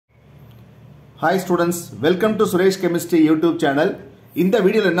Hi students, welcome to Suresh Chemistry YouTube channel. இந்த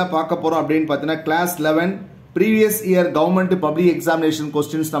வீடியோல என்ன பார்க்க போறோம் அப்படினு பார்த்தீங்கன்னா class 11 previous year government public examination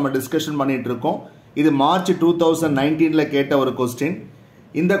questions நம்ம டிஸ்கஷன் பண்ணிட்டு இருக்கோம். இது மார்ச் 2019 ல கேட்ட ஒரு क्वेश्चन.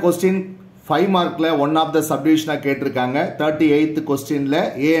 இந்த question 5 மார்க்ல one of the subdivision கேட்டிருக்காங்க. 38th questionல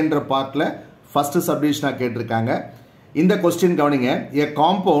A என்ற பார்ட்ல first subdivision கேட்டிருக்காங்க. இந்த क्वेश्चन கவனிங்க. A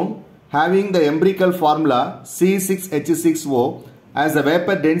compound having the empirical formula C6H6O as the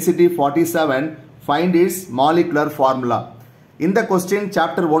vapor density 47, find its molecular formula. In the question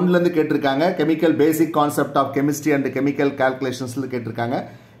chapter 1 ல இருந்து கேட்டிருக்காங்க. chemical basic concept of chemistry and chemical calculations ல கேட்டிருக்காங்க.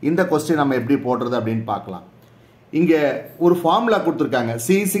 இந்த question நம்ம எப்படி போடுறது அப்படினு பார்க்கலாம். இங்க ஒரு ஃபார்முலா கொடுத்திருக்காங்க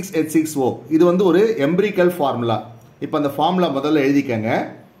C6H6O. இது வந்து ஒரு empirical formula. இப்போ அந்த ஃபார்முலா முதல்ல எழுதிக்கங்க.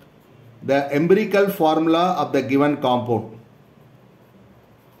 The empirical formula of the given compound.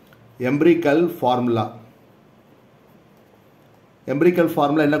 Empirical formula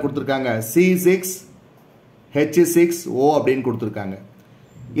என்ன கொடுத்திருக்காங்க C6H6O அப்படினு கொடுத்திருக்காங்க.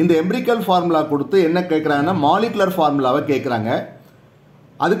 இந்த empirical formula கொடுத்து என்ன கேக்குறாங்கன்னா molecular formulaவை கேக்குறாங்க.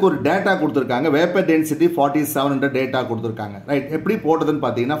 அதுக்கு ஒரு டேட்டா கொடுத்திருக்காங்க. vapor density 47 என்ற டேட்டா கொடுத்திருக்காங்க. ரைட், எப்படி போடுறதுன்னு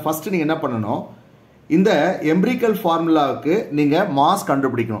பாத்தீங்கன்னா ஃபர்ஸ்ட் நீங்க என்ன பண்ணனும், இந்த empirical formulaவுக்கு நீங்க மாஸ்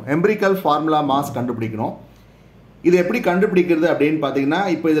கண்டுபிடிக்கணும். empirical formula மாஸ் கண்டுபிடிக்கணும். இது எப்படி கண்டுபிடிக்கிறது அப்படினு பாத்தீங்கன்னா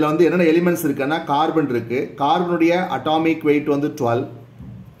இப்போ இதுல வந்து என்னென்ன எலிமெண்ட்ஸ் இருக்குன்னா கார்பன் இருக்கு. கார்பனுடைய அட்டாமிக் வெயிட் வந்து 12,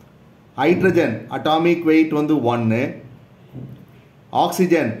 ஹைட்ரஜன் அட்டாமிக் வெயிட் வந்து 1,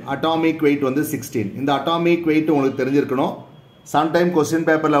 ஆக்சிஜன் அட்டாமிக் வெயிட் வந்து 16. இந்த அட்டாமிக் வெயிட் உங்களுக்கு தெரிஞ்சிருக்கணும். சம்டைம் क्वेश्चन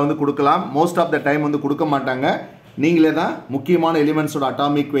பேப்பர்ல வந்து கொடுக்கலாம், மோஸ்ட் ஆஃப் த டைம் வந்து கொடுக்க மாட்டாங்க. நீங்களே தான் முக்கியமான எலிமெண்ட்ஸோட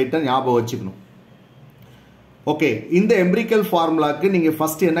அட்டாமிக் வெயிட்டை ஞாபகம் வச்சுக்கணும். ஓகே, இந்த empirical ஃபார்முலாக்கு நீங்க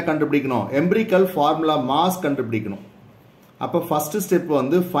ஃபர்ஸ்ட் என்ன கண்டுபிடிக்கணும், empirical ஃபார்முலா மாஸ் கண்டுபிடிக்கணும். அப்ப ஃபர்ஸ்ட் ஸ்டெப்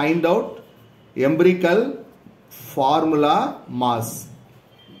வந்து find out empirical formula mass.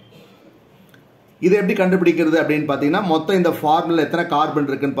 இது எப்படி கண்டுபிடிக்கிறது அப்படினு பாத்தீங்கன்னா மொத்தம் இந்த ஃபார்முலா எத்தனை கார்பன்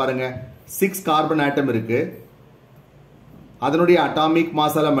இருக்குன்னு பாருங்க. 6 கார்பன் ஆட்டம் இருக்கு. அதனுடைய அட்டாமிக்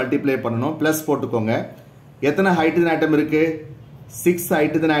மாஸால மல்டிப்ளை பண்ணனும், பிளஸ் போட்டுக்கோங்க. எத்தனை ஹைட்ரஜன் ஆட்டம் இருக்கு, 6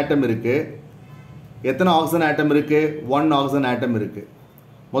 ஹைட்ரஜன் ஆட்டம் இருக்கு. எத்தனை ஆக்சிஜன் ஆட்டம் இருக்கு, 1 ஆக்சிஜன் ஆட்டம் இருக்கு.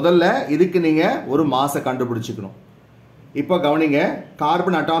 முதல்ல இதுக்கு நீங்க ஒரு மாஸை கண்டுபிடிச்சுக்கணும். இப்போ கவனிங்க,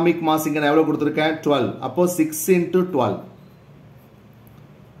 கார்பன் அட்டாமிக் மாஸ் இங்க எவ்வளவு கொடுத்திருக்கேன் 12. அப்போ 6 into 12.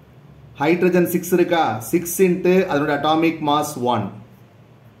 ஹைட்ரஜன் 6 இருக்கா, 6 into அதனுடைய atomic mass 1.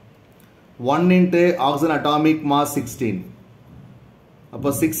 1 into oxygen atomic mass 16. அப்போ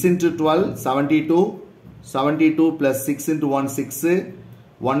 6 into 12 72. 72 plus 6 into 1 6.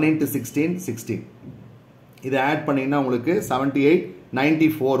 1 into 16 16. இதை ஆட் பண்ணீங்கன்னா உங்களுக்கு 78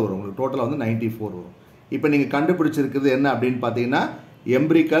 94 வரும். உங்களுக்கு டோட்டலா வந்து 94 வரும். இப்போ நீங்க கண்டுபிடிச்சிருக்கிறது என்ன அப்படினு பாத்தீங்கன்னா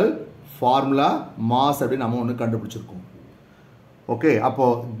empirical formula mass அப்படி நாம ஒன்னு கண்டுபிடிச்சிருக்கோம். ஓகே, அப்போ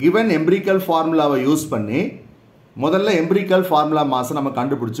given empirical formulaவை யூஸ் பண்ணி முதல்ல empirical formula mass நம்ம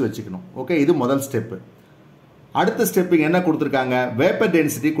கண்டுபிடிச்சு வச்சுக்கணும். ஓகே, இது முதல் ஸ்டெப். அடுத்த ஸ்டெப் என்ன கொடுத்திருக்காங்க, vapor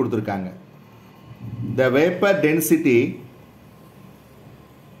density கொடுத்திருக்காங்க. The vapor density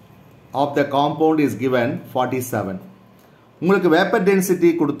of the compound is given 47. உங்களுக்கு vapor density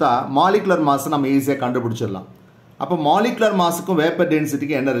கொடுத்தா molecular mass நம்ம ஈஸியா கண்டுபிடிச்சிடலாம். அப்ப molecular massக்கும் vapor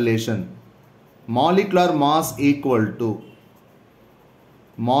densityக்கு என்ன relation, molecular mass equal to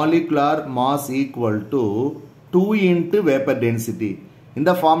 2 into vapor density.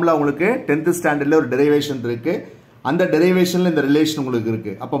 இந்த ஃபார்முலா உங்களுக்கு 10th ஸ்டாண்டர்ட்ல ஒரு டெரிவேஷன் இருக்கு. அந்த டெரிவேஷன்ல இந்த ரிலேஷன் உங்களுக்கு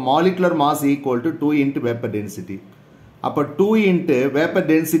இருக்கு. அப்ப molecular mass equal to 2 into vapor density. அப்ப 2 into vapor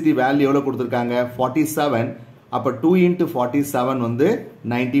density வேல்யூ எவ்வளவு கொடுத்திருக்காங்க 47. அப்ப 2 into 47 வந்து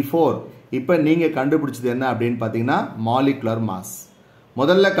 94. இப்ப நீங்க கண்டுபிடிச்சது என்ன அப்படினு பாத்தீங்கன்னா molecular mass.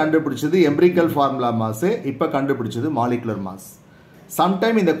 முதல்ல கண்டுபிடிச்சது empirical formula mass, இப்ப கண்டுபிடிச்சது molecular mass.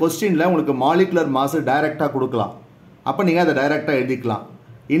 sometime இந்த क्वेश्चनல உங்களுக்கு molecular mass டைரக்ட்டா கொடுக்கலாம். அப்ப நீங்க அதை டைரக்ட்டா எழுதிக்கலாம்.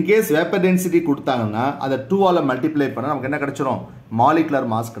 in case vapor density கொடுத்தாங்கன்னா அதை 2 ஆல மல்டிப்ளை பண்ணா நமக்கு என்ன கிடைச்சிரும், molecular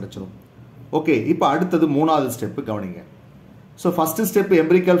mass கிடைச்சிரும். ஓகே, இப்போ அடுத்தது மூணாவது ஸ்டெப் கவனிங்க. So first step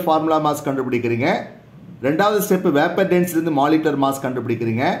empirical formula mass கண்டுபிடிக்கிறீங்க. ரெண்டாவது ஸ்டெப் vapor density இருந்து molecular mass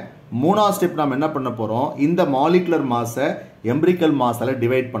கண்டுபிடிக்கிறீங்க. மூணாவது ஸ்டெப் நாம என்ன பண்ண போறோம், இந்த molecular mass-ஐ empirical mass-ஆல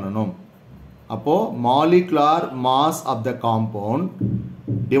டிவைட் பண்ணனும். அப்போ molecular mass of the compound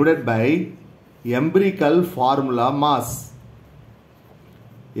divided by empirical formula mass.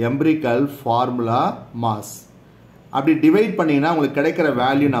 empirical formula mass அப்படி டிவைட் பண்ணீங்கன்னா உங்களுக்கு கிடைக்கிற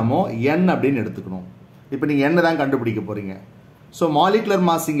வேல்யூ நாம n அப்படினு எடுத்துக்கணும். இப்போ நீங்க n தான் கண்டுபிடிக்க போறீங்க. சோ molecular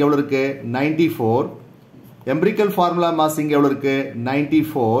mass இங்க எவ்வளவு இருக்கு 94. empirical formula mass இங்க எவ்வளவு இருக்கு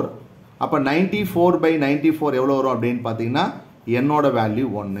 94. அப்ப 94 by 94 எவ்வளவு வரும் அப்படினு பாத்தீங்கன்னா n ஓட வேல்யூ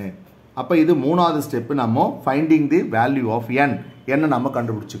 1. அப்ப இது மூணாவது ஸ்டெப், நாம finding the value of n என்ன நாம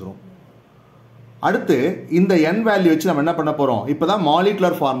கண்டுபிடிச்சுக்கிறோம். அடுத்து இந்த n வேல்யூ வச்சு நம்ம என்ன பண்ண போறோம் இப்போதான்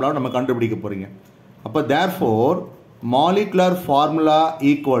மாலிகுலர் ஃபார்முலாவை நம்ம கண்டுபிடிக்க போறீங்க அப்போ therefore molecular formula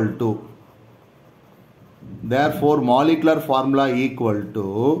equal to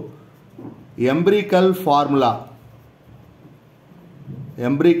empirical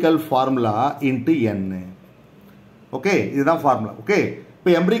formula into n okay இதுதான் ஃபார்முலா ஓகே இப்போ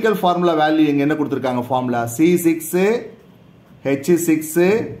empirical formula வேல்யூ இங்க என்ன கொடுத்திருக்காங்க ஃபார்முலா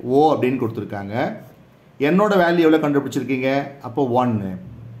C6H6O அப்படினு கொடுத்திருக்காங்க என்னோட வேல்யூ எவ்வளவு கண்டுபிடிச்சிருக்கீங்க அப்போ 1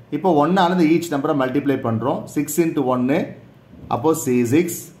 இப்போ 1 ஆனது ஈச் நம்பரை மல்டிப்ளை பண்றோம் 6 into 1 அப்போ C6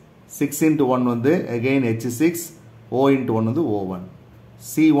 6 into 1 வந்து again H6 O into 1 வந்து O1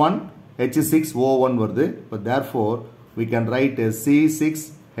 C1 H6 O1 வருது இப்போ therefore we can write as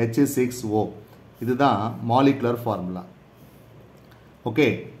C6H6O இதுதான் molecular formula ஓகே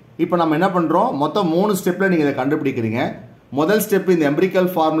இப்போ நம்ம என்ன பண்றோம் மொத்தம் 3 ஸ்டெப்ல நீங்க இத கண்டுபிடிக்கிறீங்க முதல் ஸ்டெப் இந்த empirical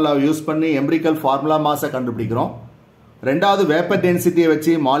formula யூஸ் பண்ணி empirical formula மாஸை கண்டுபிடிக்கிறோம் ரெண்டாவது வேப்பர் டென்சிட்டியை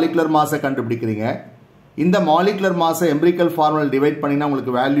வச்சு மாலிகுலர் மாஸை கண்டுபிடிக்கிறீங்க இந்த மாலிகுலர் மாஸை empirical formula டிவைட் பண்ணினா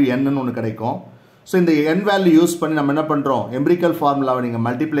உங்களுக்கு வேல்யூ n ன்னு ஒன்னு கிடைக்கும் சோ இந்த n வேல்யூ யூஸ் பண்ணி நம்ம என்ன பண்றோம் empirical formulaவை நீங்க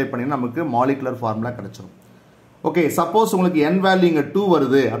மல்டிப்ளை பண்ணினா நமக்கு மாலிகுலர் ஃபார்முலா கிடைச்சிரும் ஓகே சப்போஸ் உங்களுக்கு n வேல்யூ இங்க 2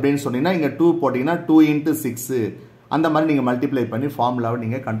 வருது அப்படினு சொன்னீனா இங்க 2 போடினா 2 into 6 அந்த மாதிரி நீங்க மல்டிப்ளை பண்ணி ஃபார்முலாவை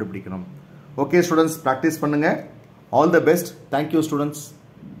நீங்க கண்டுபிடிக்கணும் ஓகே ஸ்டூடண்ட்ஸ் பிராக்டீஸ் பண்ணுங்க all the best thank you students